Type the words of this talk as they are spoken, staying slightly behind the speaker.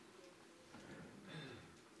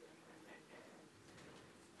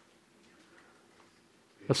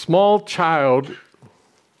A small child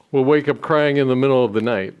will wake up crying in the middle of the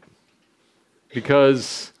night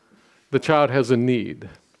because the child has a need,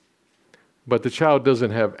 but the child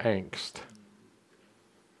doesn't have angst.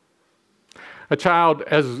 A child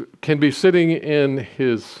can be sitting in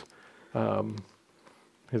his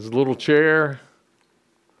little chair,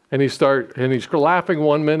 and he's laughing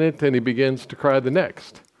one minute, and he begins to cry the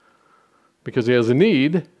next because he has a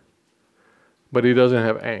need, but he doesn't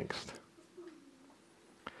have angst.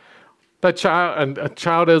 A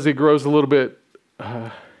child, as he grows a little bit,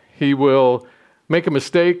 he will make a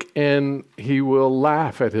mistake, and he will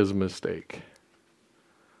laugh at his mistake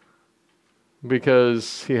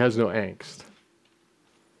because he has no angst.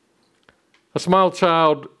 A small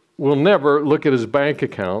child will never look at his bank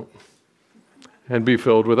account and be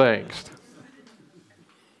filled with angst.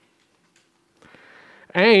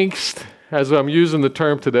 Angst, as I'm using the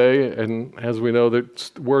term today, and as we know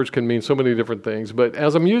that words can mean so many different things, but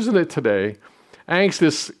as I'm using it today,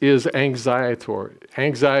 angst is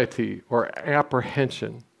anxiety or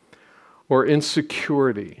apprehension or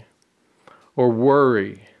insecurity or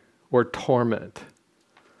worry or torment.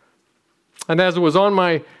 And as I was on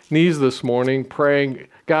my knees this morning praying,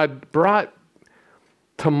 God brought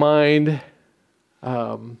to mind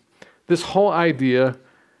this whole idea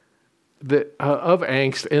of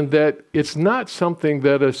angst, and that it's not something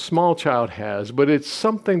that a small child has, but it's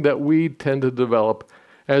something that we tend to develop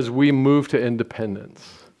as we move to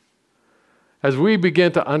independence. As we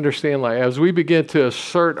begin to understand life, as we begin to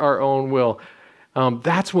assert our own will,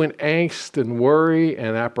 that's when angst and worry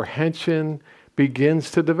and apprehension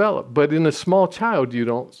begins to develop. But in a small child, you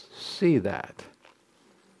don't see that.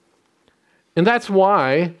 And that's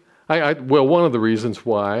why, one of the reasons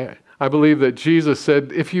why, I believe that Jesus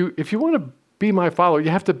said, if you want to be my follower, you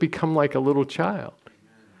have to become like a little child.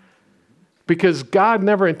 Because God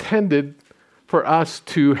never intended for us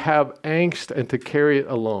to have angst and to carry it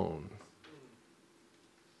alone.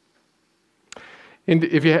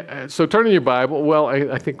 And so turn in your Bible,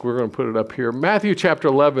 I think we're going to put it up here. Matthew chapter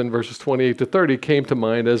 11, verses 28 to 30 came to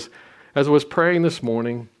mind as I was praying this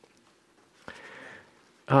morning.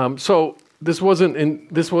 So this wasn't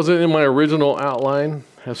in my original outline,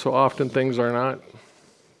 as so often things are not.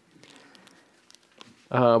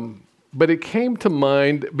 But it came to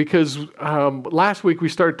mind because last week we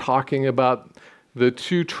started talking about the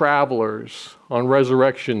two travelers on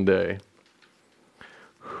Resurrection Day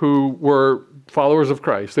who were followers of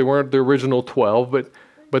Christ. They weren't the original 12,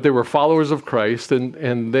 but they were followers of Christ,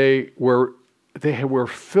 and they were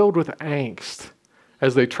filled with angst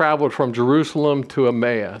as they traveled from Jerusalem to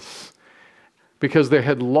Emmaus, because they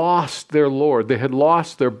had lost their Lord. They had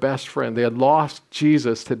lost their best friend. They had lost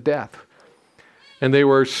Jesus to death. And they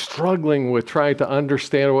were struggling with trying to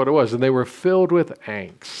understand what it was. And they were filled with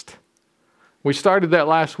angst. We started that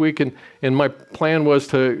last week, and my plan was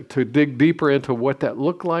to dig deeper into what that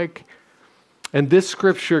looked like. And this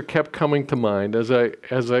scripture kept coming to mind as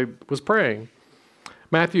I was praying.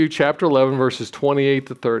 Matthew chapter 11, verses 28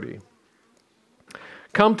 to 30.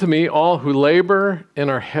 Come to me, all who labor and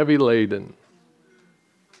are heavy laden.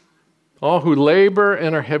 All who labor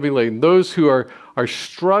and are heavy laden. Those who are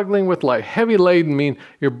struggling with life. Heavy laden mean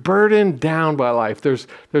you're burdened down by life. There's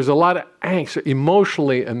a lot of angst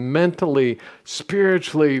emotionally and mentally,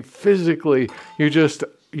 spiritually, physically.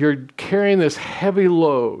 You're carrying this heavy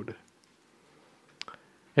load.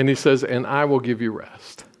 And he says, and I will give you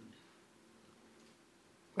rest.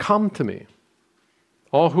 Come to me,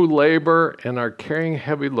 all who labor and are carrying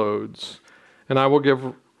heavy loads, and I will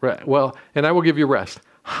give you rest.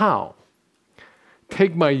 How?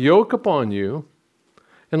 Take my yoke upon you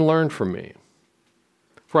and learn from me.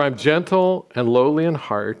 For I'm gentle and lowly in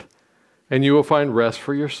heart, and you will find rest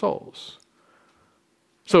for your souls.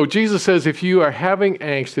 So Jesus says, if you are having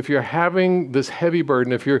angst, if you're having this heavy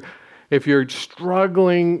burden, if you're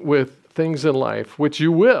struggling with things in life, which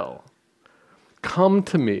you will, come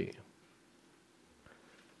to me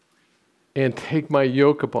and take my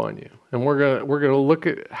yoke upon you. And we're gonna look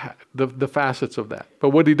at the facets of that.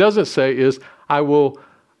 But what he doesn't say is, I will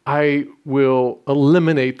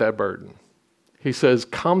eliminate that burden. He says,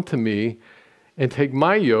 come to me and take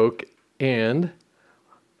my yoke, and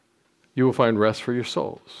you will find rest for your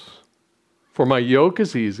souls. For my yoke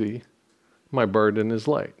is easy, my burden is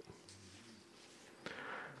light.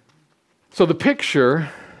 So here's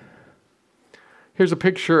a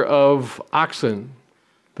picture of oxen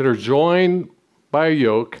that are joined by a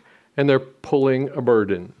yoke, and they're pulling a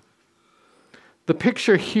burden. The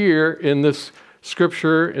picture here in this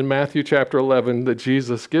scripture in Matthew chapter 11 that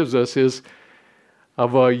Jesus gives us is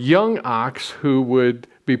of a young ox who would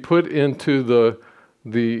be put into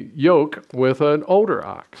the yoke with an older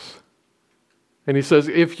ox. And he says,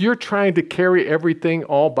 if you're trying to carry everything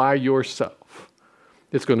all by yourself,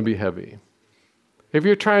 it's going to be heavy. If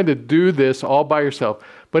you're trying to do this all by yourself,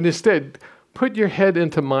 but instead, put your head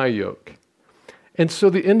into my yoke. And so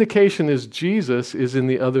the indication is Jesus is in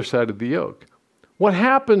the other side of the yoke. What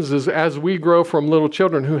happens is as we grow from little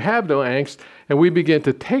children who have no angst and we begin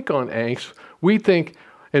to take on angst, we think,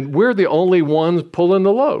 and we're the only ones pulling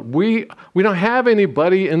the load. We don't have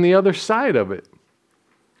anybody in the other side of it.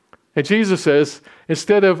 And Jesus says,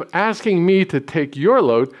 instead of asking me to take your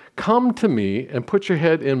load, come to me and put your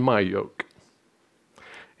head in my yoke.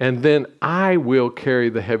 And then I will carry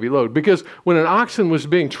the heavy load. Because when an oxen was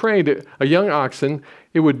being trained, a young oxen,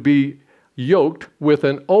 it would be yoked with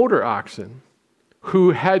an older oxen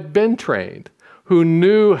who had been trained, who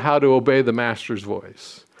knew how to obey the master's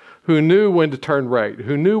voice, who knew when to turn right,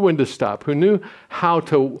 who knew when to stop, who knew how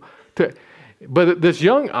to. But this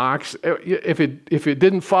young ox, if it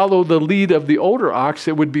didn't follow the lead of the older ox,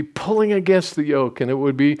 it would be pulling against the yoke, and it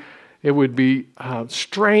would be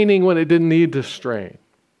straining when it didn't need to strain.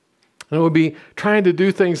 And it would be trying to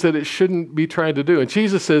do things that it shouldn't be trying to do. And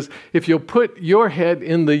Jesus says, if you'll put your head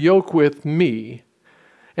in the yoke with me,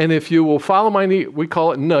 and if you will follow we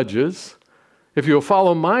call it nudges, if you'll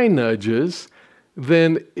follow my nudges,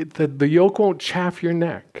 then the yoke won't chafe your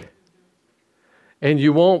neck. And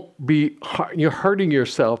you won't you're hurting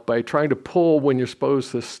yourself by trying to pull when you're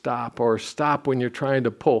supposed to stop or stop when you're trying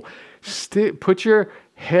to pull. Put your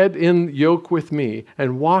head in yoke with me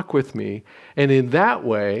and walk with me. And in that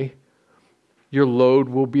way, your load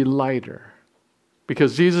will be lighter.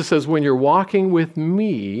 Because Jesus says, when you're walking with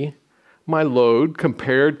me, my load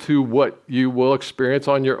compared to what you will experience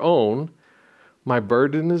on your own, my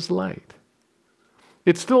burden is light.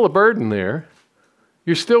 It's still a burden there.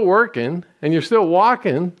 You're still working and you're still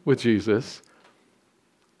walking with Jesus,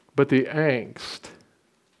 but the angst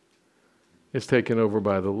is taken over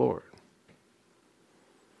by the Lord.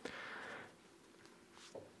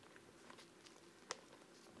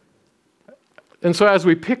 And so as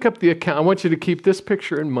we pick up the account, I want you to keep this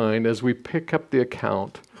picture in mind as we pick up the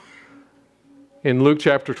account in Luke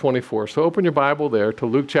chapter 24. So open your Bible there to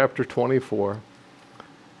Luke chapter 24.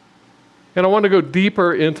 And I want to go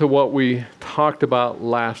deeper into what we talked about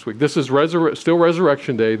last week. This is still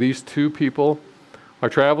Resurrection Day. These two people are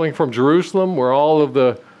traveling from Jerusalem, where all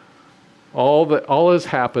has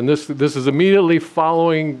happened. This is immediately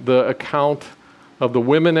following the account of the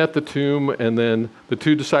women at the tomb, and then the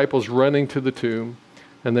two disciples running to the tomb.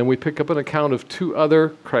 And then we pick up an account of two other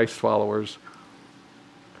Christ followers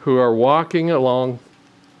who are walking along,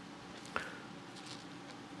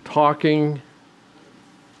 talking,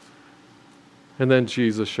 and then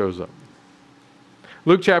Jesus shows up.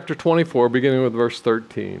 Luke chapter 24, beginning with verse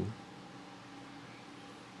 13.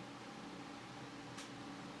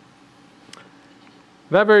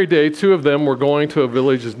 That very day, two of them were going to a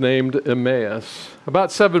village named Emmaus,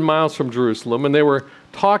 about 7 miles from Jerusalem, and they were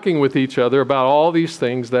talking with each other about all these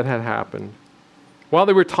things that had happened. While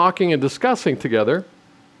they were talking and discussing together,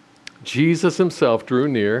 Jesus himself drew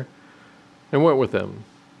near and went with them,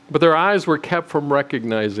 but their eyes were kept from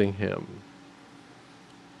recognizing him.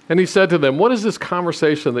 And he said to them, "What is this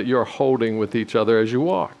conversation that you're holding with each other as you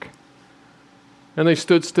walk?" And they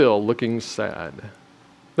stood still, looking sad.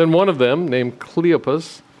 Then one of them, named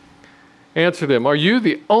Cleopas, answered him, "Are you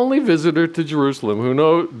the only visitor to Jerusalem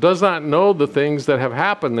who does not know the things that have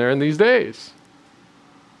happened there in these days?"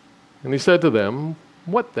 And he said to them,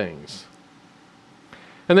 "What things?"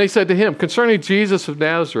 And they said to him, "Concerning Jesus of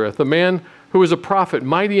Nazareth, a man who was a prophet,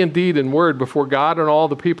 mighty in deed and word before God and all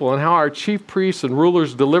the people, and how our chief priests and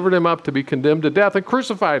rulers delivered him up to be condemned to death and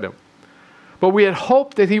crucified him. But we had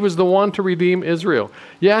hoped that he was the one to redeem Israel.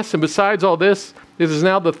 Yes, and besides all this, it is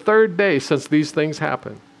now the third day since these things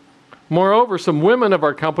happened. Moreover, some women of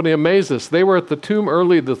our company amazed us. They were at the tomb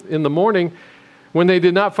early in the morning. When they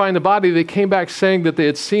did not find the body, they came back saying that they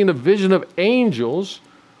had seen a vision of angels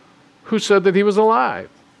who said that he was alive.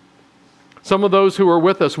 Some of those who were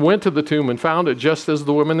with us went to the tomb and found it just as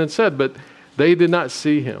the women had said, but they did not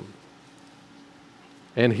see him."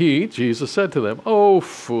 And he, Jesus, said to them, "O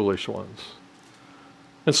foolish ones,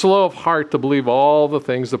 and slow of heart to believe all the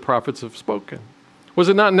things the prophets have spoken. Was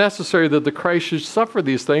it not necessary that the Christ should suffer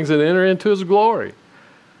these things and enter into his glory?"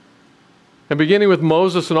 And beginning with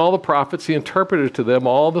Moses and all the prophets, he interpreted to them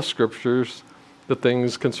all the scriptures, the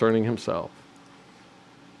things concerning himself.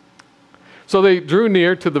 So they drew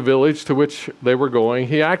near to the village to which they were going.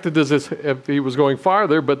 He acted as if he was going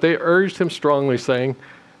farther, but they urged him strongly, saying,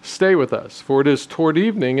 "Stay with us, for it is toward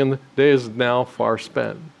evening, and the day is now far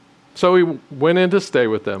spent." So he went in to stay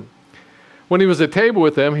with them. When he was at table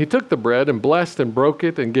with them, he took the bread and blessed and broke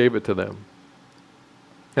it and gave it to them.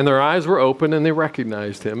 And their eyes were open and they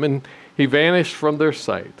recognized him, and he vanished from their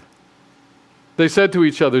sight. They said to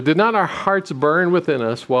each other, "Did not our hearts burn within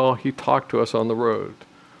us while he talked to us on the road,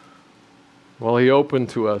 while he opened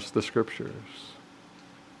to us the scriptures?"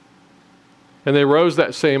 And they rose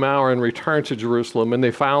that same hour and returned to Jerusalem, and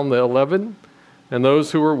they found the 11 and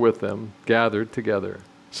those who were with them gathered together,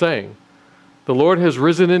 saying, "The Lord has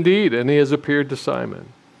risen indeed, and he has appeared to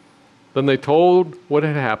Simon." Then they told what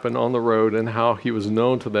had happened on the road and how he was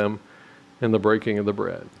known to them in the breaking of the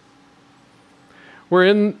bread.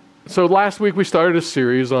 So last week we started a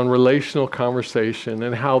series on relational conversation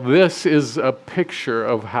and how this is a picture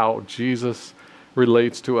of how Jesus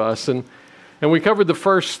relates to us. And we covered the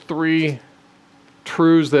first 3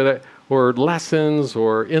 truths or lessons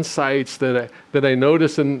or insights that I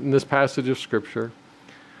noticed in this passage of Scripture.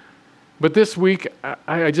 But this week,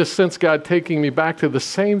 I just sense God taking me back to the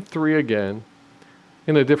same 3 again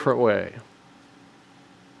in a different way.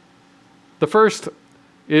 The first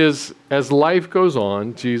is, as life goes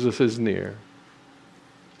on, Jesus is near.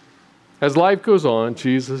 As life goes on,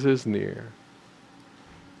 Jesus is near.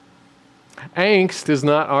 Angst is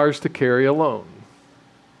not ours to carry alone.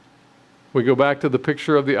 We go back to the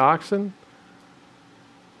picture of the oxen.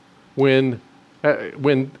 When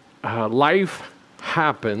life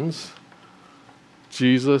happens,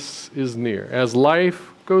 Jesus is near. As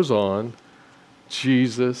life goes on,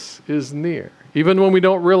 Jesus is near. Even when we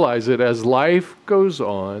don't realize it, as life goes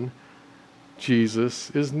on, Jesus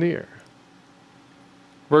is near.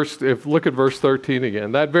 Look at verse 13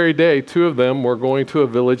 again. That very day, 2 of them were going to a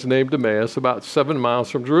village named Emmaus, about 7 miles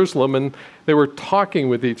from Jerusalem, and they were talking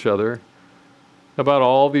with each other about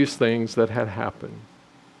all these things that had happened.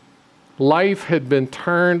 Life had been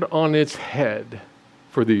turned on its head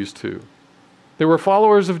for these 2. They were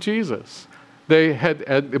followers of Jesus. They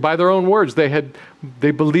had, by their own words, they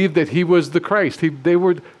believed that he was the Christ. They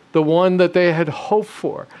were the one that they had hoped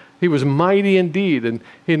for. He was mighty indeed, and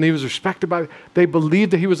he was respected by. They believed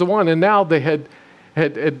that he was the one, and now they had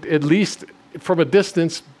at least from a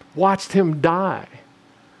distance watched him die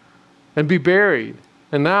and be buried.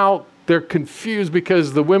 And now they're confused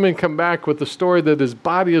because the women come back with the story that his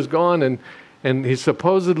body is gone and he's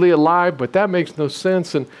supposedly alive, but that makes no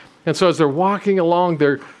sense. And so as they're walking along,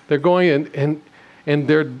 they're going and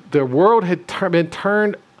their world had been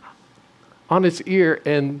turned on its ear,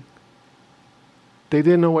 and they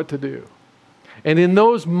didn't know what to do. And in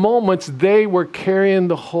those moments, they were carrying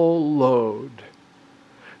the whole load.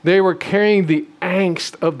 They were carrying the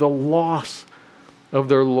angst of the loss of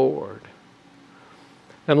their Lord.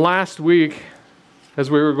 And last week,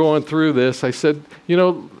 as we were going through this, I said,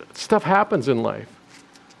 stuff happens in life.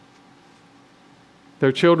 There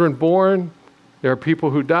are children born, there are people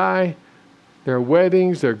who die, there are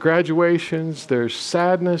weddings, there are graduations, there's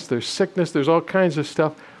sadness, there's sickness, there's all kinds of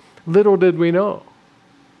stuff. Little did we know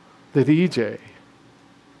that EJ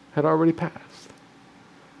had already passed.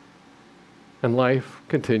 And life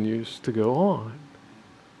continues to go on.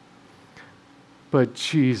 But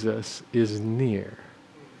Jesus is near.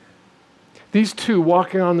 These 2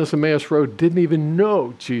 walking on this Emmaus road didn't even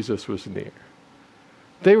know Jesus was near.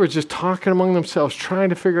 They were just talking among themselves, trying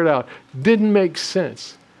to figure it out. Didn't make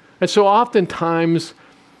sense. And so oftentimes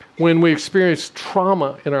when we experience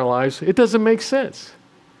trauma in our lives, it doesn't make sense.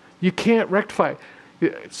 You can't rectify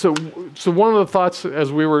it. So one of the thoughts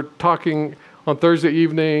as we were talking on Thursday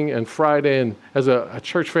evening and Friday, and as a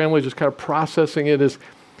church family just kind of processing it, is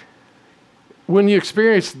when you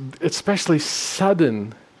experience especially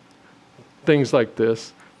sudden things like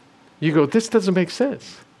this, you go, this doesn't make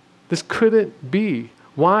sense. This couldn't be.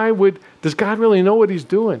 Does God really know what he's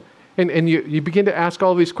doing? And you begin to ask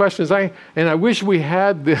all these questions. I wish we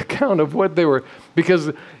had the account of what they were,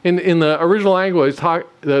 because in the original language,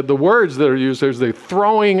 the words that are used, there's the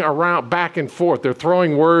throwing around back and forth. They're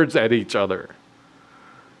throwing words at each other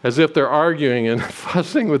as if they're arguing and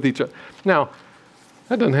fussing with each other. Now,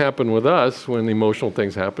 that doesn't happen with us when emotional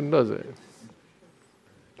things happen, does it?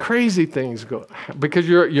 Crazy things go, because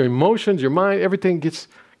your emotions, your mind, everything gets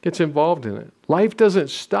involved in it. Life doesn't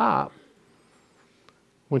stop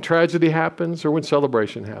when tragedy happens or when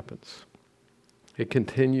celebration happens. It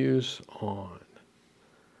continues on.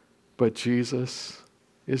 But Jesus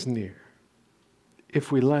is near,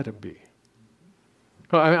 if we let him be.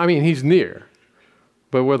 Well, I mean, he's near,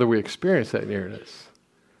 but whether we experience that nearness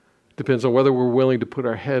depends on whether we're willing to put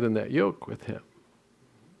our head in that yoke with him.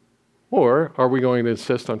 Or are we going to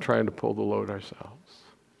insist on trying to pull the load ourselves?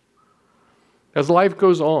 As life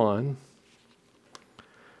goes on,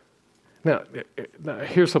 now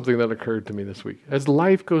here's something that occurred to me this week. As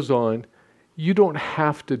life goes on, you don't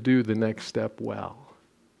have to do the next step well.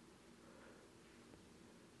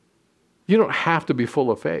 You don't have to be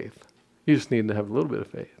full of faith. You just need to have a little bit of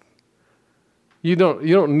faith. You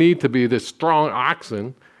don't need to be this strong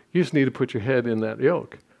oxen. You just need to put your head in that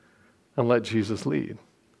yoke and let Jesus lead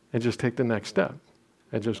and just take the next step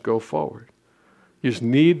and just go forward. You just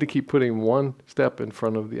need to keep putting one step in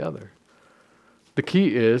front of the other. The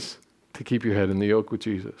key is to keep your head in the yoke with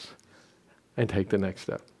Jesus and take the next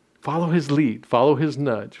step. Follow his lead, follow his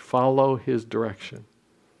nudge, follow his direction.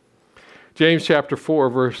 James chapter 4,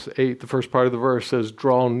 verse 8, the first part of the verse says,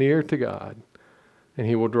 draw near to God, and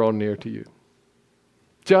he will draw near to you.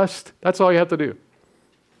 That's all you have to do.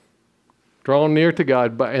 Draw near to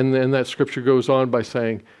God, and then that scripture goes on by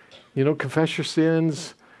saying, confess your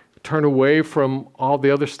sins, turn away from all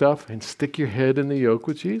the other stuff, and stick your head in the yoke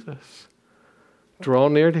with Jesus. Draw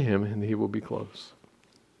near to him, and he will be close.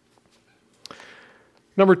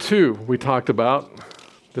 Number 2, we talked about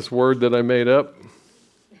this word that I made up.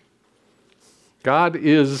 God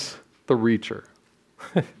is the reacher.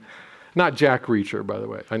 Not Jack Reacher, by the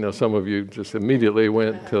way. I know some of you just immediately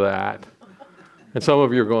went to that. And some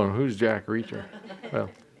of you are going, who's Jack Reacher? Well,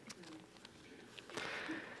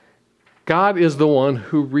 God is the one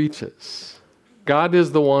who reaches. God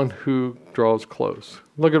is the one who draws close.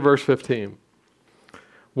 Look at verse 15.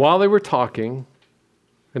 While they were talking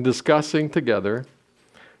and discussing together,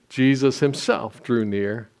 Jesus himself drew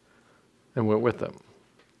near and went with them.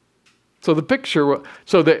 So the picture,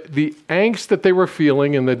 the angst that they were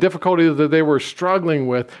feeling and the difficulty that they were struggling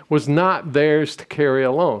with was not theirs to carry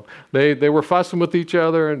alone. They were fussing with each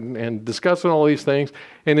other and discussing all these things.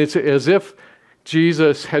 And it's as if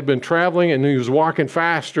Jesus had been traveling and he was walking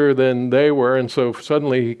faster than they were. And so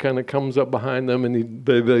suddenly he kind of comes up behind them and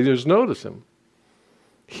they just notice him.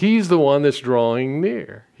 He's the one that's drawing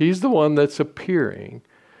near. He's the one that's appearing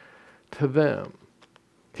to them.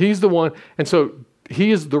 He's the one. And so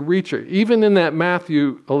he is the reacher. Even in that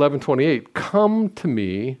Matthew 11:28, come to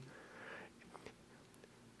me.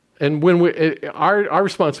 And when our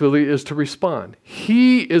responsibility is to respond.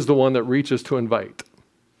 He is the one that reaches to invite.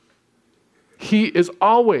 He is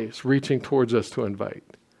always reaching towards us to invite.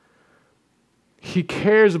 He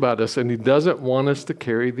cares about us and he doesn't want us to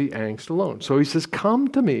carry the angst alone. So he says, come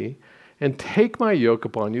to me and take my yoke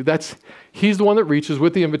upon you. He's the one that reaches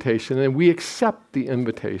with the invitation, and we accept the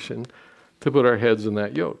invitation to put our heads in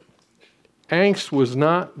that yoke. Angst was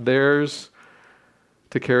not theirs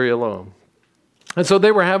to carry alone. And so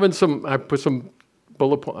they were having I put some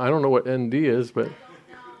bullet point, I don't know what ND is, but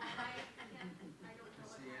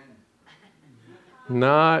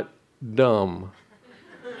not dumb.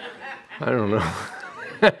 I don't know.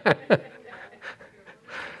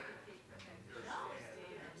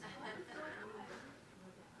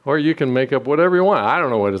 Or you can make up whatever you want. I don't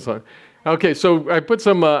know what it's on. Okay, so I put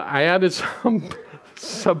I added some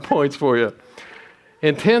sub-points for you.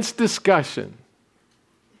 Intense discussion.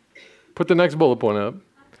 Put the next bullet point up.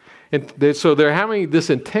 And so they're having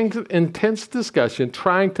this intense discussion,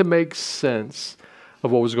 trying to make sense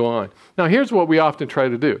of what was going on. Now, here's what we often try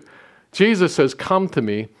to do. Jesus says, come to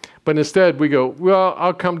me, but instead we go, well,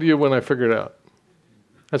 I'll come to you when I figure it out.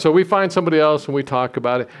 And so we find somebody else and we talk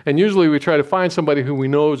about it. And usually we try to find somebody who we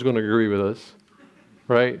know is going to agree with us,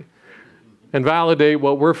 right? And validate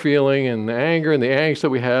what we're feeling and the anger and the angst that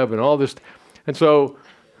we have and all this. And so,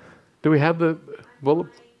 do we have the bullet?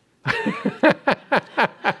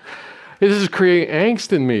 This is creating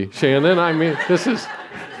angst in me, Shannon. I mean, this is...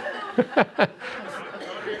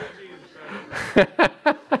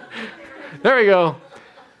 There we go.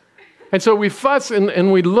 And so we fuss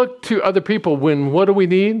and we look to other people when what do we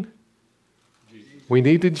need? We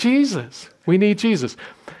need Jesus. We need Jesus.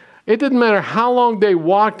 It didn't matter how long they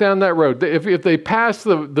walked down that road. If they passed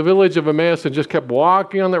the village of Emmaus and just kept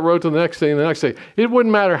walking on that road to the next day and the next day, it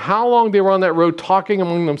wouldn't matter how long they were on that road talking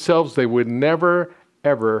among themselves, they would never,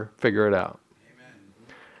 ever figure it out. Amen.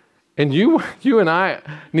 And you and I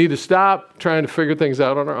need to stop trying to figure things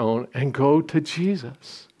out on our own and go to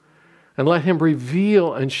Jesus. And let him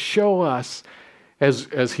reveal and show us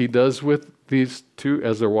as he does with these two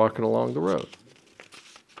as they're walking along the road.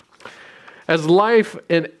 As life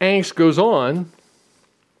and angst goes on,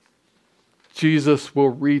 Jesus will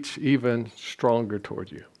reach even stronger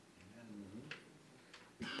toward you.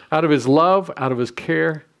 Out of his love, out of his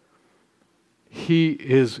care,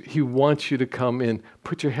 he wants you to come in.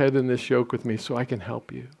 Put your head in this yoke with me so I can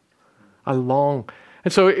help you. I long.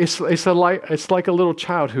 And so it's like a little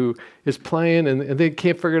child who is playing and they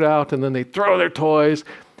can't figure it out, and then they throw their toys,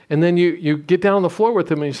 and then you get down on the floor with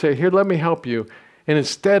them and you say, here, let me help you. And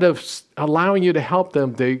instead of allowing you to help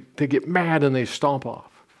them, they get mad and they stomp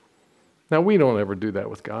off. Now, we don't ever do that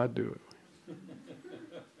with God, do we?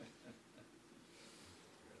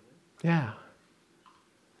 Yeah.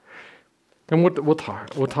 And we'll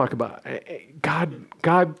talk about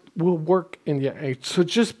God will work in your angst. So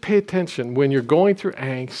just pay attention. When you're going through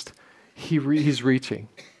angst, He's reaching.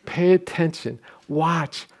 Pay attention.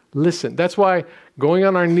 Watch. Listen. That's why going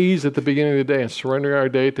on our knees at the beginning of the day and surrendering our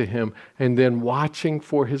day to Him and then watching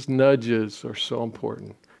for His nudges are so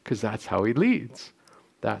important, because that's how He leads.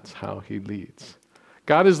 That's how He leads.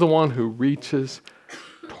 God is the one who reaches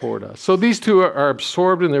toward us. So these two are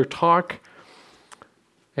absorbed in their talk,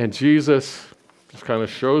 and Jesus just kind of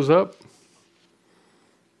shows up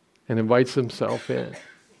and invites Himself in.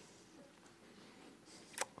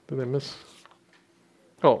 Did I miss?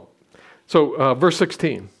 Oh, so verse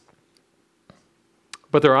 16.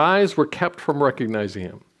 But their eyes were kept from recognizing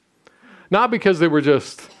Him. Not because they were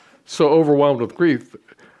just so overwhelmed with grief.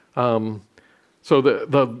 So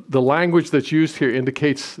the language that's used here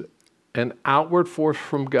indicates an outward force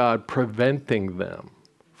from God preventing them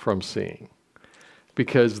from seeing,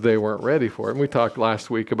 because they weren't ready for it. And we talked last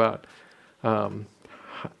week about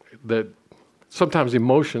that sometimes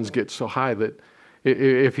emotions get so high that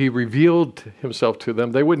if He revealed Himself to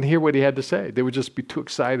them, they wouldn't hear what He had to say. They would just be too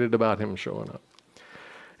excited about Him showing up.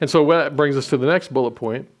 And so that brings us to the next bullet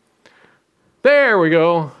point. There we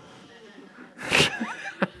go.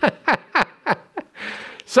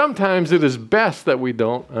 Sometimes it is best that we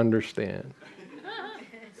don't understand.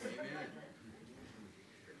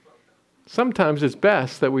 Sometimes it's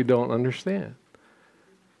best that we don't understand.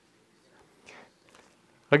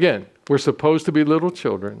 Again, we're supposed to be little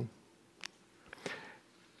children.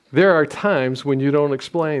 There are times when you don't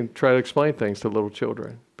try to explain things to little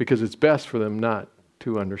children, because it's best for them not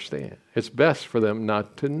to understand. It's best for them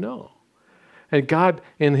not to know. And God,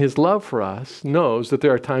 in His love for us, knows that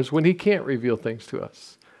there are times when He can't reveal things to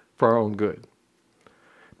us for our own good.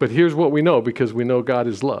 But here's what we know, because we know God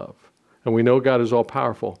is love, and we know God is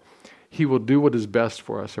all-powerful. He will do what is best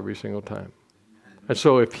for us every single time. And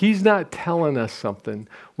so if He's not telling us something,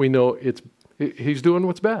 we know He's doing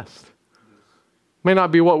what's best. May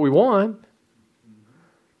not be what we want,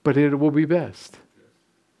 but it will be best.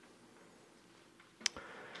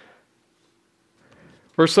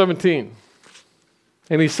 Verse 17.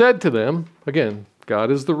 And He said to them, again,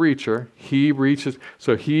 God is the reacher. He reaches.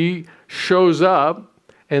 So He shows up,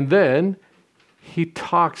 and then He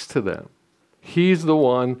talks to them. He's the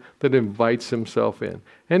one that invites Himself in.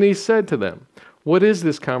 And He said to them, what is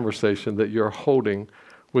this conversation that you're holding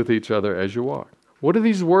with each other as you walk? What are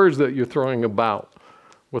these words that you're throwing about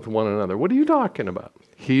with one another? What are you talking about?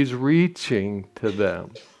 He's reaching to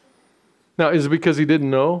them. Now, is it because He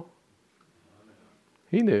didn't know?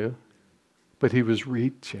 He knew, but He was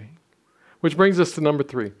reaching. Which brings us to number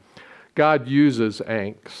 3. God uses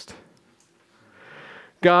angst.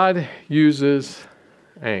 God uses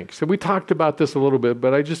angst. And we talked about this a little bit,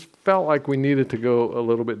 but I just felt like we needed to go a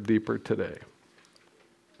little bit deeper today.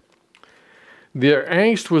 Their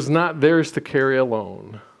angst was not theirs to carry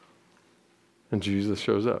alone. And Jesus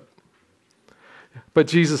shows up. But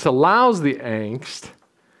Jesus allows the angst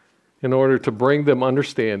in order to bring them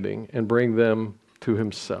understanding and bring them to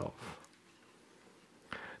Himself.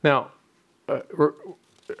 Now,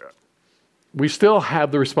 we still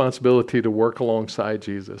have the responsibility to work alongside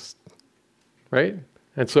Jesus, right?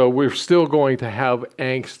 And so we're still going to have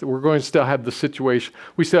angst. We're going to still have the situation.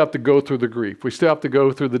 We still have to go through the grief. We still have to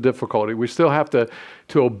go through the difficulty. We still have to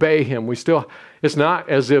obey Him. It's not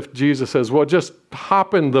as if Jesus says, well, just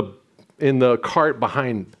hop in the cart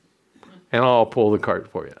behind and I'll pull the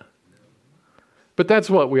cart for you. But that's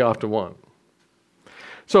what we often want.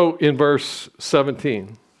 So in verse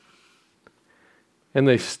 17, and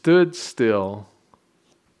they stood still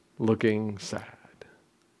looking sad.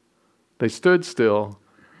 They stood still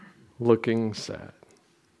looking sad.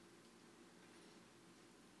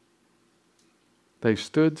 They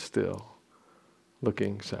stood still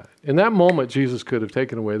looking sad. In that moment, Jesus could have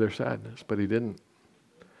taken away their sadness, but He didn't,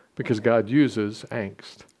 because God uses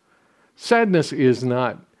angst. Sadness is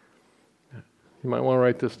not, you might want to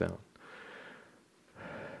write this down.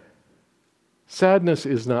 Sadness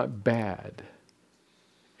is not bad.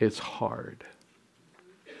 It's hard.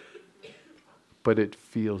 But it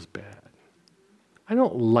feels bad. I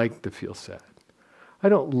don't like to feel sad. I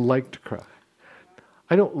don't like to cry.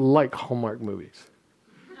 I don't like Hallmark movies.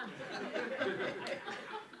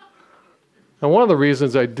 And one of the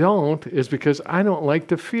reasons I don't is because I don't like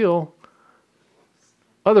to feel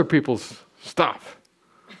other people's stuff.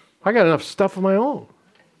 I got enough stuff of my own.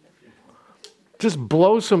 Just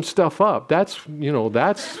blow some stuff up. That's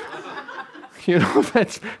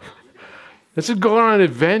Let's just go on an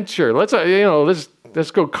adventure. Let's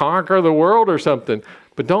go conquer the world or something.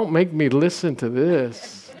 But don't make me listen to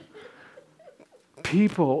this.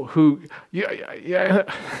 People who, yeah.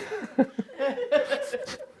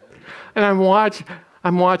 And I'm watching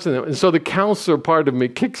them. And so the counselor part of me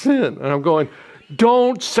kicks in. And I'm going,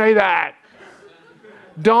 don't say that.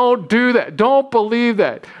 Don't do that. Don't believe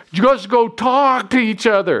that. Just go talk to each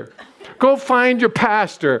other. Go find your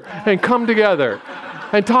pastor and come together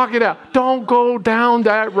and talk it out. Don't go down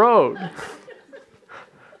that road.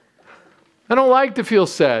 I don't like to feel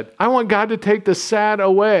sad. I want God to take the sad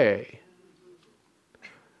away.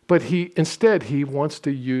 But instead, he wants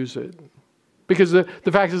to use it. Because the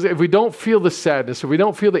fact is, if we don't feel the sadness, if we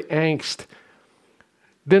don't feel the angst,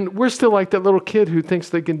 then we're still like that little kid who thinks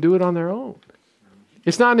they can do it on their own.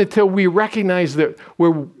 It's not until we recognize that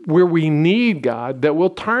where we need God that we'll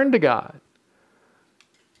turn to God.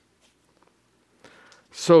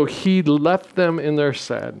 So he left them in their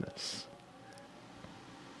sadness.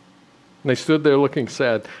 And they stood there looking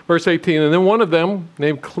sad. Verse 18, and then one of them,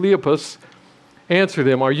 named Cleopas, answered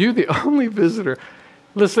him, are you the only visitor?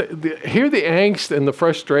 Listen, hear the angst and the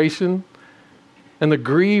frustration and the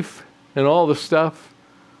grief and all the stuff.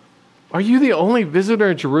 Are you the only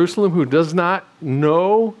visitor in Jerusalem who does not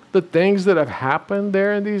know the things that have happened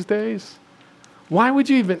there in these days? Why would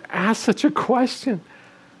you even ask such a question?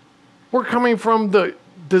 We're coming from the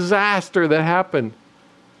disaster that happened.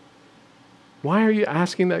 Why are you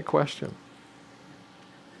asking that question?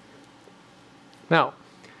 Now,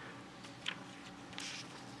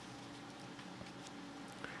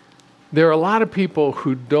 there are a lot of people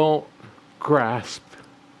who don't grasp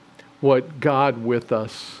what God with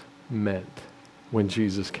us meant when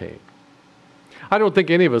Jesus came. I don't think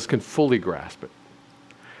any of us can fully grasp it.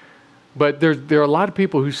 But there are a lot of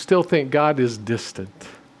people who still think God is distant.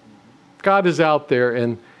 God is out there,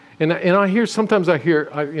 and I hear sometimes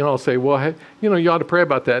I'll say, well, you ought to pray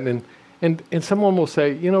about that, and someone will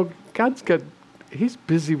say, He's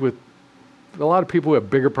busy with a lot of people who have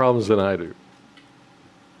bigger problems than I do,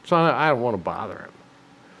 so I don't want to bother him.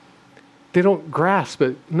 They don't grasp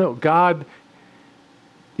it. No, God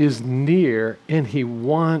is near, and he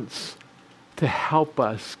wants to help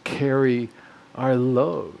us carry our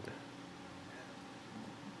load.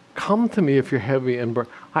 Come to me if you're heavy and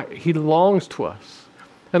burdened. He longs to us.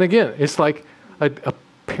 And again, it's like a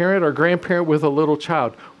parent or grandparent with a little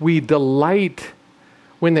child. We delight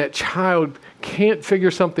when that child can't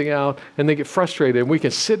figure something out and they get frustrated, and we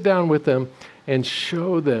can sit down with them and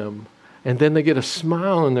show them. And then they get a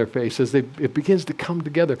smile on their face as it begins to come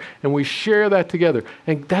together. And we share that together.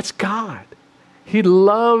 And that's God. He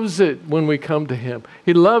loves it when we come to him.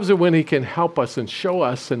 He loves it when he can help us and show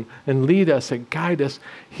us and lead us and guide us.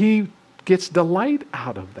 He gets delight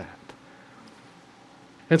out of that.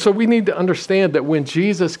 And so we need to understand that when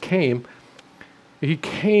Jesus came, he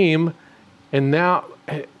came and now,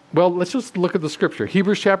 well, let's just look at the scripture.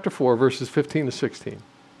 Hebrews chapter 4, verses 15 to 16.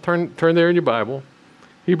 Turn there in your Bible.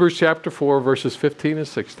 Hebrews chapter 4, verses 15 and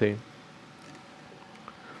 16.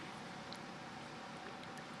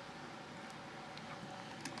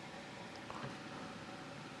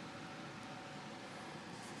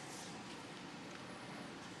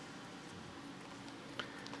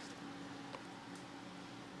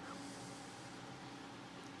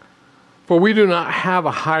 For we do not have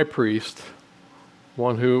a high priest,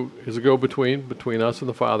 one who is a go-between between us and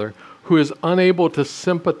the Father, who is unable to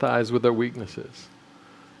sympathize with our weaknesses.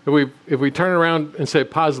 If we turn around and say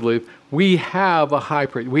positively, we have a high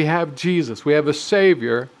priest. We have Jesus. We have a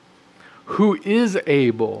Savior who is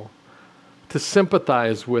able to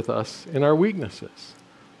sympathize with us in our weaknesses.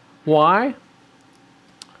 Why?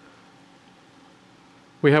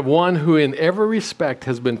 We have one who in every respect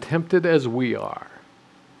has been tempted as we are,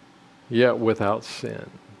 yet without sin.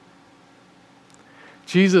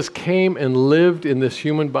 Jesus came and lived in this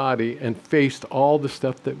human body and faced all the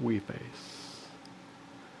stuff that we face.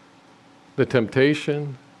 The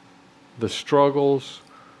temptation, the struggles.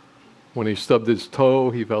 When he stubbed his toe,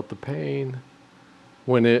 he felt the pain.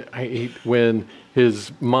 When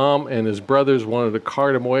his mom and his brothers wanted to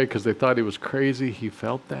cart him away because they thought he was crazy, he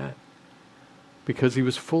felt that because he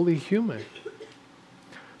was fully human.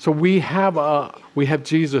 So we have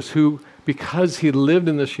Jesus who, because he lived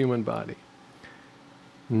in this human body,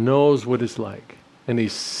 knows what it's like, and he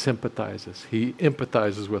sympathizes. He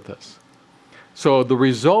empathizes with us. So the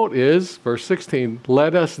result is, verse 16,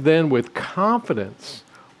 let us then with confidence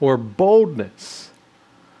or boldness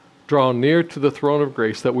draw near to the throne of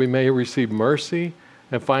grace that we may receive mercy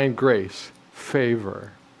and find grace,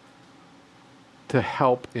 favor to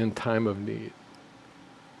help in time of need.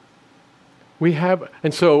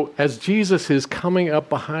 And so as Jesus is coming up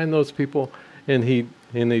behind those people and he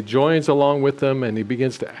joins along with them and he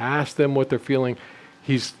begins to ask them what they're feeling,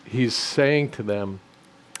 he's saying to them,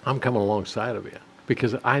 I'm coming alongside of you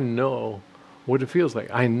because I know what it feels like.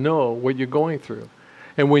 I know what you're going through.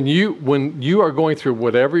 And when you are going through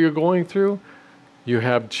whatever you're going through, you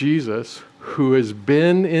have Jesus who has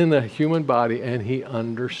been in a human body and he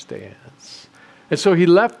understands. And so he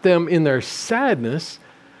left them in their sadness,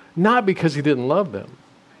 not because he didn't love them,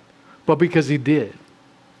 but because he did.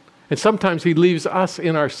 And sometimes he leaves us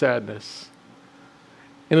in our sadness.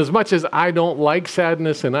 And as much as I don't like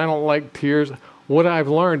sadness and I don't like tears, what I've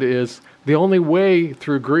learned is the only way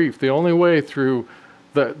through grief, the only way through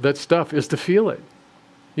that stuff is to feel it.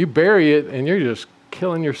 You bury it and you're just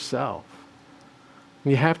killing yourself.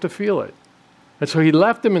 And you have to feel it. And so he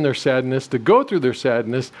left them in their sadness to go through their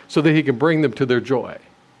sadness so that he can bring them to their joy.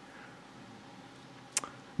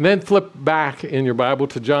 And then flip back in your Bible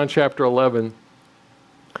to John chapter 11.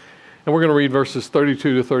 And we're going to read verses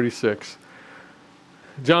 32 to 36.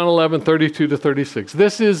 John 11, 32 to 36.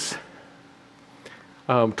 This is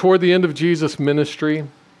toward the end of Jesus' ministry.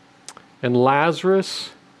 And Lazarus,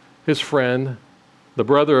 his friend, the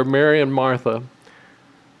brother of Mary and Martha,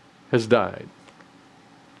 has died.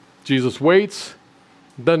 Jesus waits,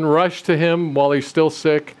 doesn't rush to him while he's still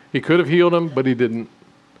sick. He could have healed him, but he didn't.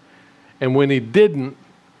 And when he didn't,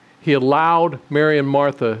 he allowed Mary and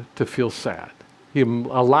Martha to feel sad. He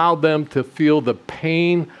allowed them to feel the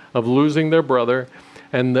pain of losing their brother,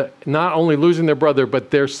 and not only losing their brother,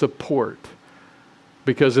 but their support.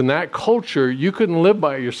 Because in that culture, you couldn't live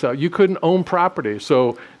by yourself. You couldn't own property.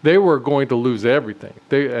 So they were going to lose everything.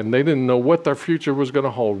 They didn't know what their future was going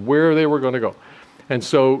to hold, where they were going to go. And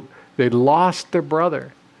so they lost their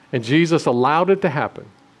brother. And Jesus allowed it to happen.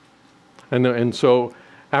 And so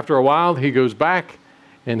after a while, he goes back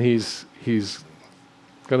and he's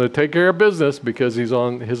going to take care of business because he's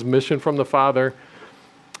on his mission from the Father.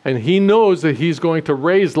 And he knows that he's going to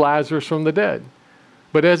raise Lazarus from the dead.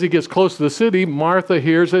 But as he gets close to the city, Martha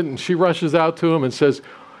hears it and she rushes out to him and says,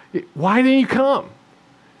 why didn't you come?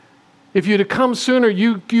 If you'd have come sooner,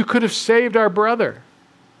 you could have saved our brother.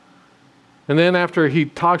 And then after he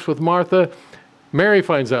talks with Martha, Mary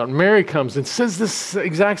finds out. Mary comes and says this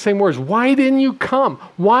exact same words. Why didn't you come?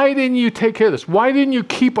 Why didn't you take care of this? Why didn't you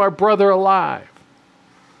keep our brother alive?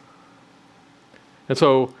 And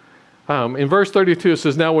so in verse 32, it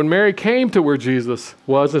says, now when Mary came to where Jesus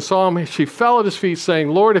was and saw him, she fell at his feet saying,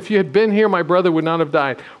 Lord, if you had been here, my brother would not have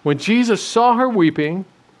died. When Jesus saw her weeping,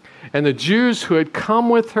 and the Jews who had come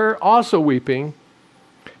with her also weeping,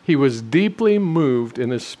 he was deeply moved in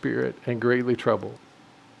his spirit and greatly troubled.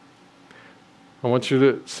 I want you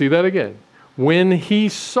to see that again. When he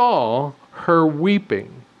saw her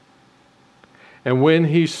weeping, and when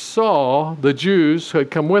he saw the Jews who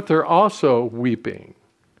had come with her also weeping,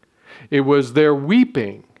 it was their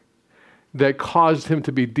weeping that caused him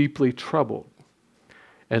to be deeply troubled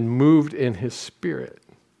and moved in his spirit.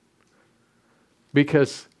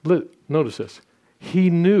 Because, notice this, he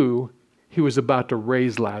knew he was about to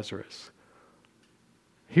raise Lazarus.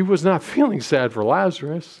 He was not feeling sad for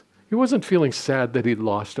Lazarus. He wasn't feeling sad that he'd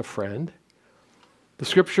lost a friend. The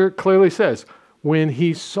scripture clearly says, when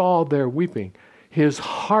he saw their weeping, his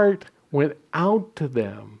heart went out to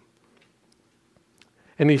them.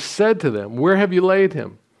 And he said to them, where have you laid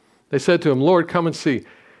him? They said to him, Lord, come and see.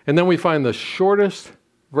 And then we find the shortest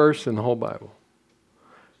verse in the whole Bible.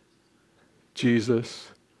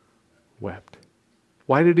 Jesus wept.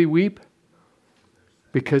 Why did he weep?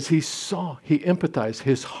 Because he empathized.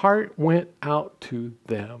 His heart went out to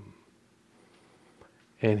them.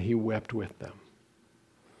 And he wept with them.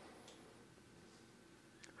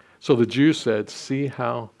 So the Jews said, see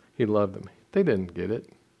how he loved them. They didn't get it.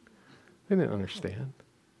 They didn't understand.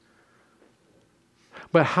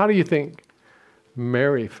 But how do you think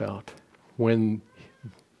Mary felt when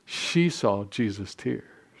she saw Jesus' tears?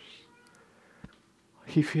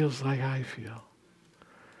 He feels like I feel.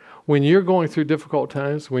 When you're going through difficult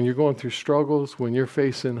times, when you're going through struggles, when you're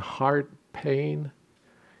facing heart pain,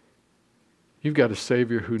 you've got a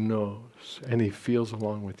Savior who knows, and he feels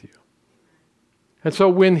along with you. And so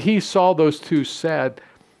when he saw those two sad,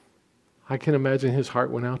 I can imagine his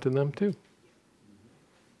heart went out to them too.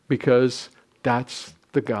 Because that's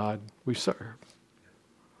the God we serve.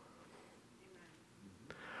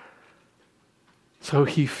 So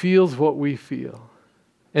he feels what we feel.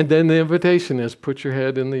 And then the invitation is, put your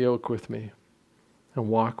head in the yoke with me and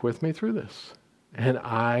walk with me through this. And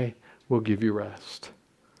I will give you rest.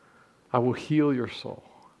 I will heal your soul.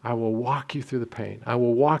 I will walk you through the pain. I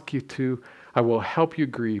will help you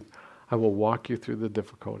grieve. I will walk you through the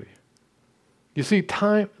difficulty. You see,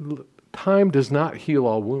 time does not heal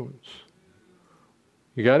all wounds.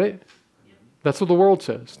 You got it? That's what the world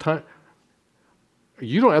says. Time.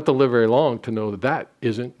 You don't have to live very long to know that that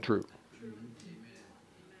isn't true.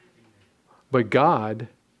 But God,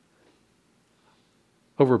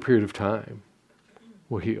 over a period of time,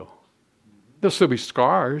 will heal. There'll still be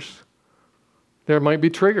scars. There might be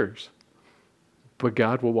triggers. But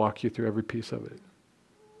God will walk you through every piece of it.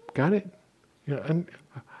 Got it? And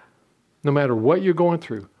no matter what you're going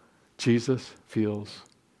through, Jesus feels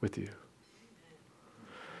with you.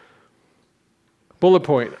 Bullet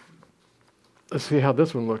point. Let's see how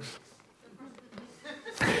this one looks.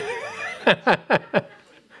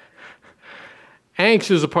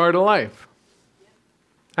 Angst is a part of life.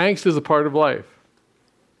 Angst is a part of life.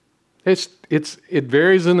 It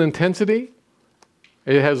varies in intensity.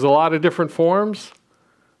 It has a lot of different forms,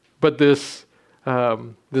 but this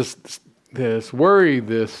worry,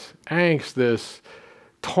 this angst, this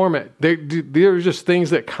torment, they're just things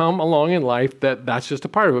that come along in life that's just a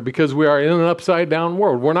part of it because we are in an upside down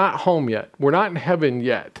world. We're not home yet. We're not in heaven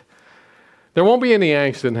yet. There won't be any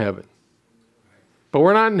angst in heaven, but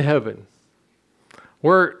we're not in heaven.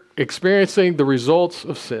 We're experiencing the results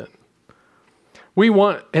of sin. We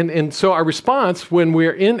want, and so our response when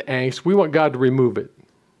we're in angst, we want God to remove it,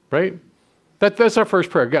 right? That's our first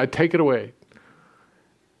prayer. God, take it away.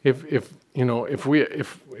 If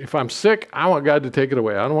I'm sick, I want God to take it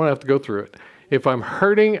away. I don't want to have to go through it. If I'm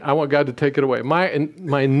hurting, I want God to take it away. My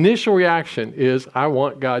initial reaction is I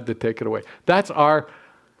want God to take it away. That's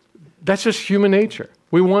just human nature.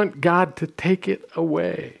 We want God to take it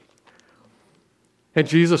away. And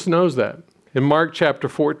Jesus knows that. In Mark chapter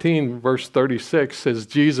 14, verse 36 says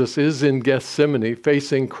Jesus is in Gethsemane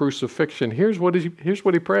facing crucifixion. Here's what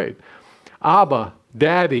he prayed. Abba,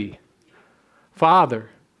 Daddy, Father,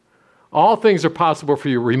 all things are possible for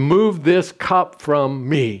you. Remove this cup from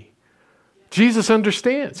me. Jesus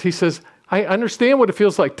understands. He says, I understand what it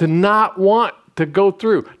feels like to not want to go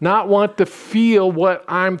through, not want to feel what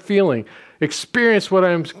I'm feeling, experience what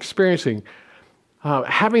I'm experiencing,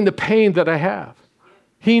 having the pain that I have.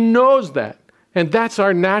 He knows that. And that's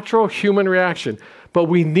our natural human reaction. But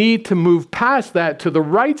we need to move past that to the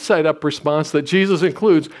right side up response that Jesus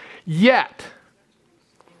includes, yet.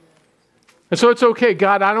 And so it's okay,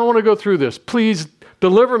 God, I don't want to go through this. Please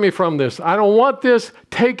deliver me from this. I don't want this.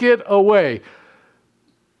 Take it away.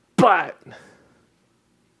 But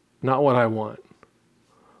not what I want.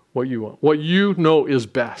 What you want. What you know is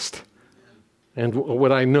best. And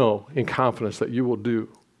what I know in confidence that you will do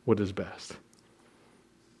what is best.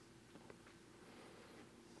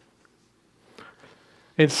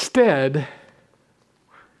 Instead,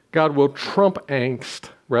 God will trump angst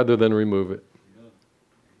rather than remove it.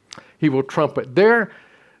 He will trump it.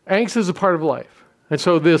 Angst is a part of life. And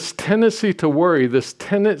so this tendency to worry, this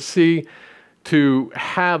tendency to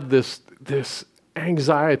have this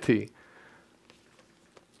anxiety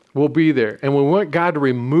will be there. And we want God to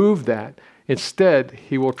remove that. Instead,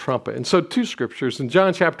 he will trump it. And so 2 scriptures. In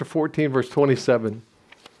John chapter 14, verse 27,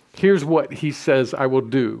 here's what he says I will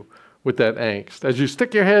do with that angst. As you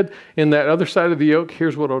stick your head in that other side of the yoke,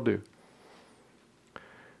 here's what I'll do.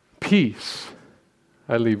 Peace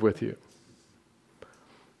I leave with you.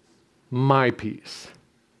 My peace.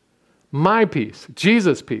 My peace.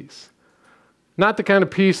 Jesus' peace. Not the kind of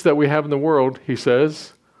peace that we have in the world, he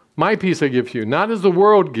says. My peace I give to you. Not as the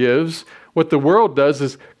world gives. What the world does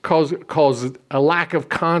is cause a lack of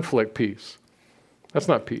conflict peace. That's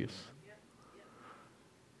not peace.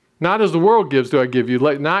 Not as the world gives do I give you.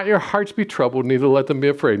 Let not your hearts be troubled, neither let them be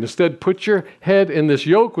afraid. Instead, put your head in this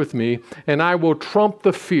yoke with me, and I will trump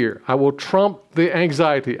the fear. I will trump the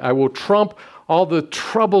anxiety. I will trump all the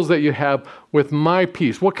troubles that you have with my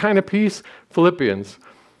peace. What kind of peace? Philippians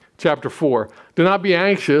chapter 4. Do not be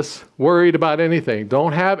anxious, worried about anything.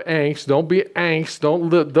 Don't have angst. Don't be angst.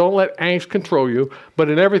 Don't let angst control you.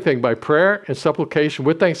 But in everything, by prayer and supplication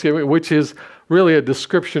with thanksgiving, which is really a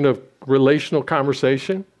description of relational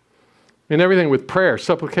conversation. In everything with prayer,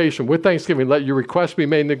 supplication, with thanksgiving, let your requests be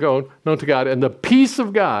made known to God. And the peace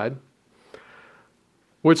of God,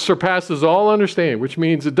 which surpasses all understanding, which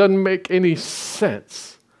means it doesn't make any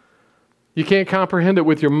sense. You can't comprehend it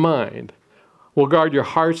with your mind. Will guard your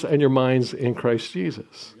hearts and your minds in Christ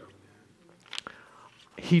Jesus.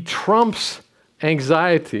 He trumps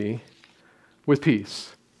anxiety with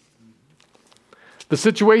peace. The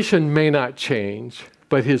situation may not change,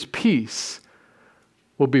 but his peace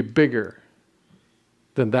will be bigger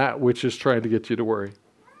than that which is trying to get you to worry.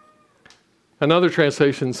 Another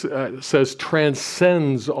translation says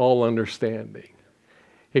transcends all understanding.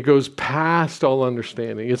 It goes past all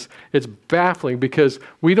understanding. It's baffling because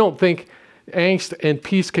we don't think angst and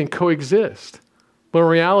peace can coexist. But in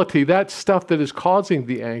reality, that stuff that is causing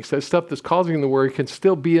the angst, that stuff that's causing the worry can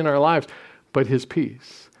still be in our lives. But his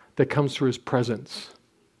peace that comes through his presence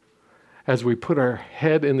as we put our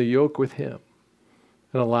head in the yoke with him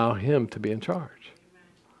and allow him to be in charge.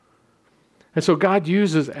 And so God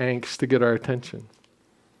uses angst to get our attention.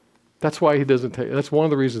 That's why that's one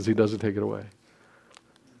of the reasons he doesn't take it away.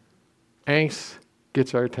 Angst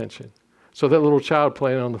gets our attention. So that little child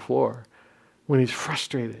playing on the floor, when he's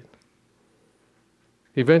frustrated,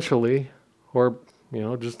 eventually, or,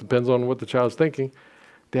 just depends on what the child's thinking,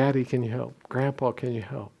 Daddy, can you help? Grandpa, can you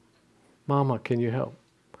help? Mama, can you help?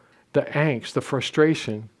 The angst, the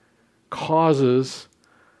frustration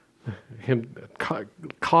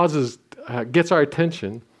gets our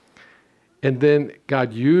attention, and then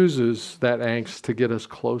God uses that angst to get us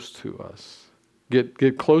close to us.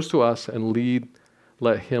 Get close to us and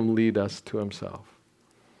let him lead us to himself.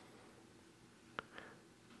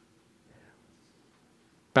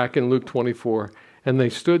 Back in Luke 24, and they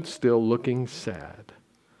stood still looking sad.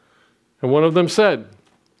 And one of them said,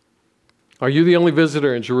 "Are you the only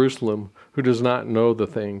visitor in Jerusalem who does not know the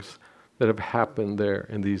things that have happened there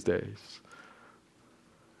in these days?"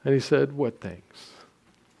 And he said, "What things?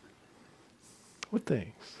 What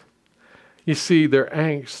things?" You see, their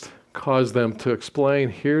angst caused them to explain,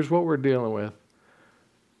 here's what we're dealing with.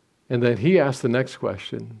 And then he asked the next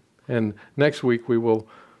question. And next week we will,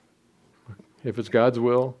 if it's God's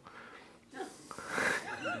will,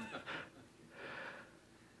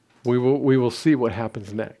 we will see what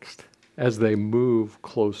happens next as they move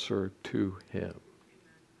closer to him.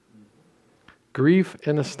 Grief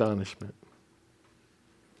and astonishment.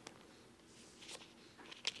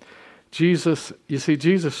 Jesus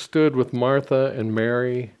stood with Martha and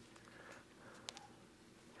Mary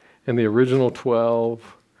and the original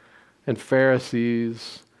 12 and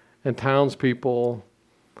Pharisees and townspeople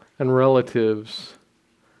and relatives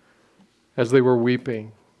as they were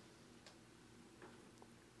weeping.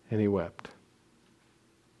 And he wept.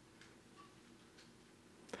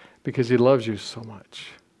 Because he loves you so much.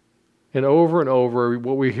 And over,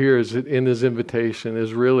 what we hear is in his invitation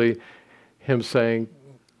is really him saying,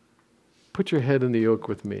 put your head in the yoke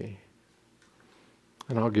with me,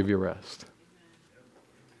 and I'll give you rest.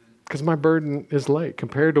 Because my burden is light.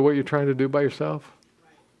 Compared to what you're trying to do by yourself,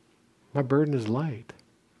 my burden is light.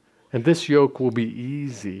 And this yoke will be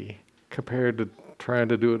easy compared to trying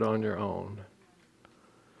to do it on your own.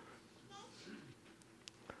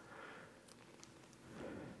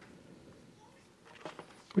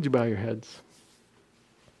 Would you bow your heads?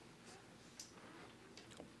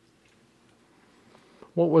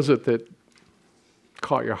 What was it that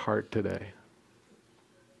caught your heart today?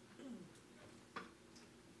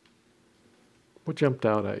 What jumped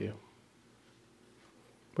out at you?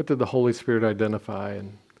 What did the Holy Spirit identify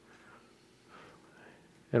and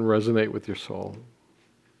resonate with your soul?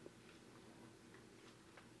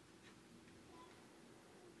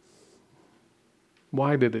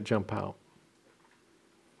 Why did it jump out?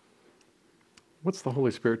 What's the Holy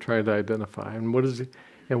Spirit trying to identify? And what does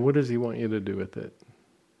he want you to do with it?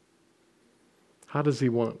 How does he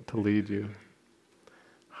want to lead you?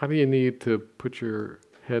 How do you need to put your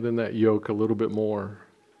head in that yoke a little bit more?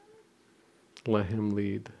 Let him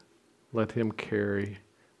lead. Let him carry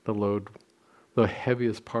the load, the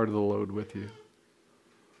heaviest part of the load with you.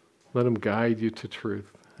 Let him guide you to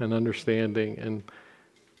truth and understanding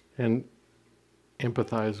and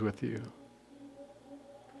empathize with you.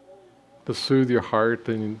 To soothe your heart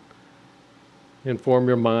and inform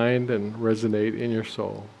your mind and resonate in your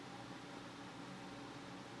soul.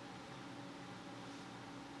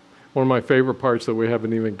 One of my favorite parts that we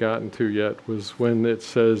haven't even gotten to yet was when it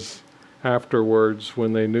says afterwards,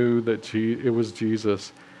 when they knew that it was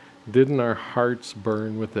Jesus, didn't our hearts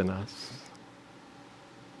burn within us?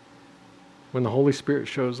 When the Holy Spirit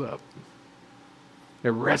shows up,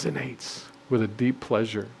 it resonates with a deep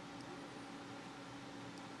pleasure.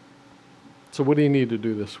 So what do you need to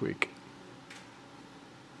do this week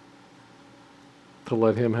to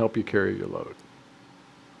let him help you carry your load?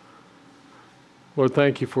 Lord,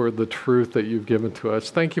 thank you for the truth that you've given to us.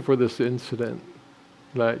 Thank you for this incident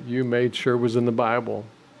that you made sure was in the Bible.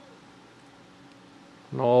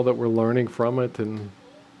 And all that we're learning from it and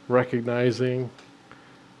recognizing.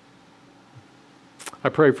 I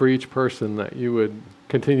pray for each person that you would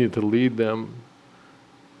continue to lead them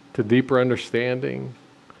to deeper understanding,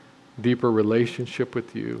 deeper relationship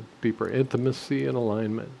with you, deeper intimacy and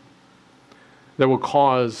alignment that will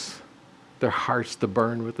cause their hearts to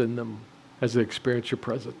burn within them as they experience your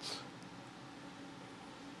presence.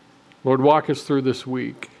 Lord, walk us through this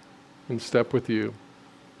week in step with you.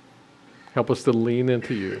 Help us to lean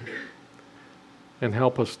into you. And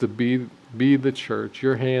help us to be the church,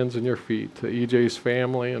 your hands and your feet, to EJ's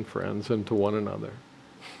family and friends and to one another.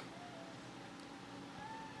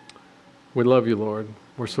 We love you, Lord.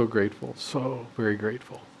 We're so grateful, so very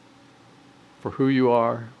grateful for who you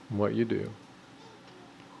are and what you do.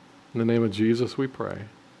 In the name of Jesus we pray.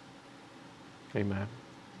 Amen.